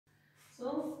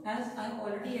as I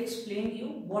already explained you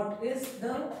what is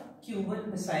the Cuban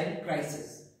Missile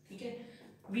Crisis. Okay,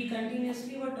 we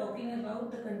continuously were talking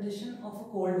about the condition of a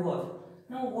Cold War.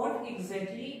 Now what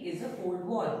exactly is a Cold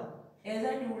War? As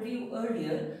I told you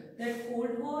earlier, that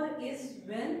Cold War is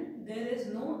when there is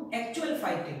no actual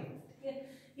fighting. Okay?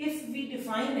 If we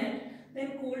define it,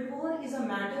 then Cold War is a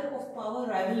matter of power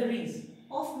rivalries,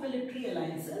 of military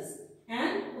alliances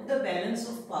and of the balance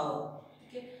of power.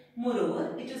 Okay?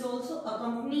 Moreover, it is also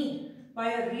accompanied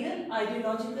by a real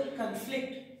ideological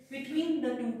conflict between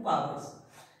the two powers.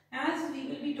 As we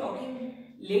will be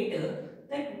talking later,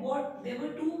 that there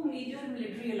were two major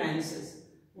military alliances.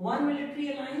 One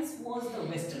military alliance was the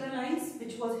Western Alliance,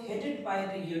 which was headed by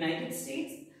the United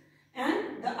States,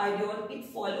 and it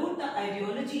followed the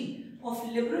ideology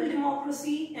of liberal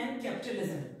democracy and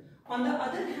capitalism. On the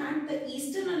other hand, the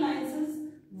Eastern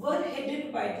alliances were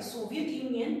headed by the Soviet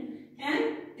Union,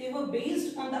 and they were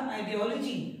based on the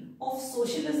ideology of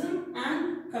socialism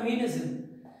and communism.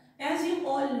 As you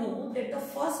all know that the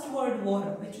First World War,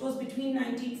 which was between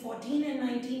 1914 and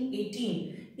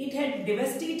 1918, it had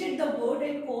devastated the world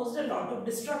and caused a lot of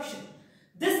destruction.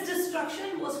 This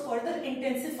destruction was further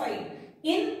intensified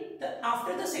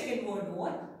after the Second World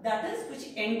War, that is,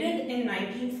 which ended in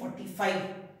 1945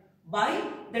 by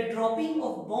the dropping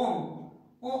of bomb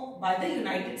by the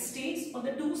United States on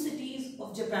the two cities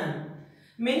of Japan.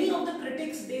 Many of the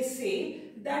critics, they say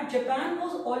that Japan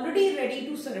was already ready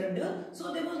to surrender,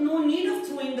 so there was no need of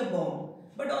throwing the bomb.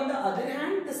 But on the other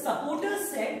hand, the supporters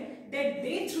said that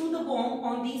they threw the bomb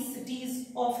on these cities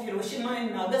of Hiroshima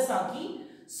and Nagasaki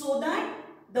so that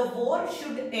the war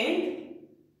should end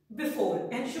before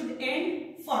and should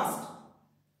end fast.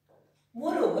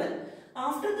 Moreover,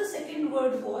 after the Second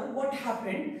World War, what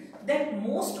happened, that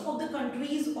most of the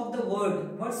countries of the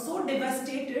world were so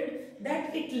devastated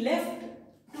that it left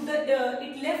to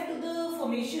the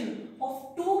formation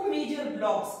of two major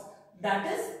blocs, that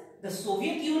is the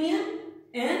Soviet Union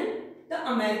and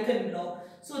the American bloc.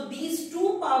 So these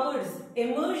two powers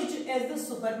emerged as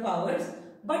the superpowers,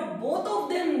 but both of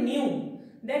them knew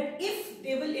that if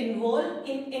they will involve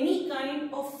in any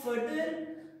kind of further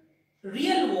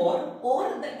real war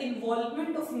or the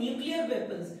involvement of nuclear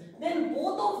weapons, then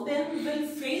both of them will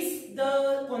face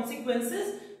the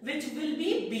consequences which will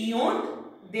be beyond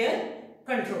their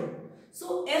control.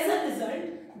 So as a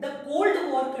result, the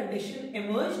Cold War condition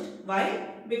emerged. Why?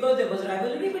 Because there was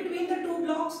rivalry between the two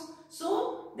blocs.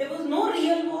 So there was no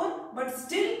real war, but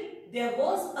still there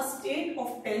was a state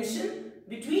of tension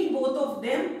between both of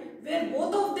them, where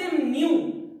both of them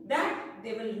knew that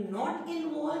they will not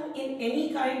involve in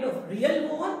any kind of real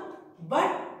war,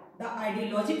 but the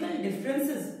ideological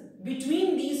differences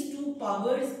between these two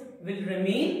powers will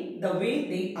remain the way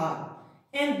they are.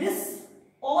 And this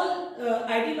all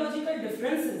ideological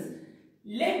differences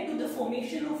led to the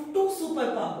formation of two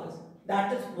superpowers.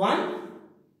 That is one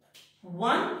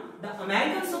the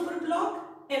American superbloc,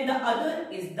 and the other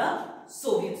is the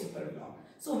Soviet superbloc.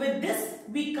 So with this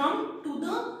we come to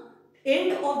the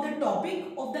end of the topic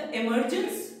of the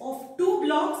emergence of two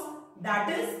blocs, that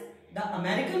is the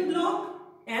American bloc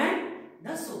and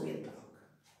the Soviet bloc.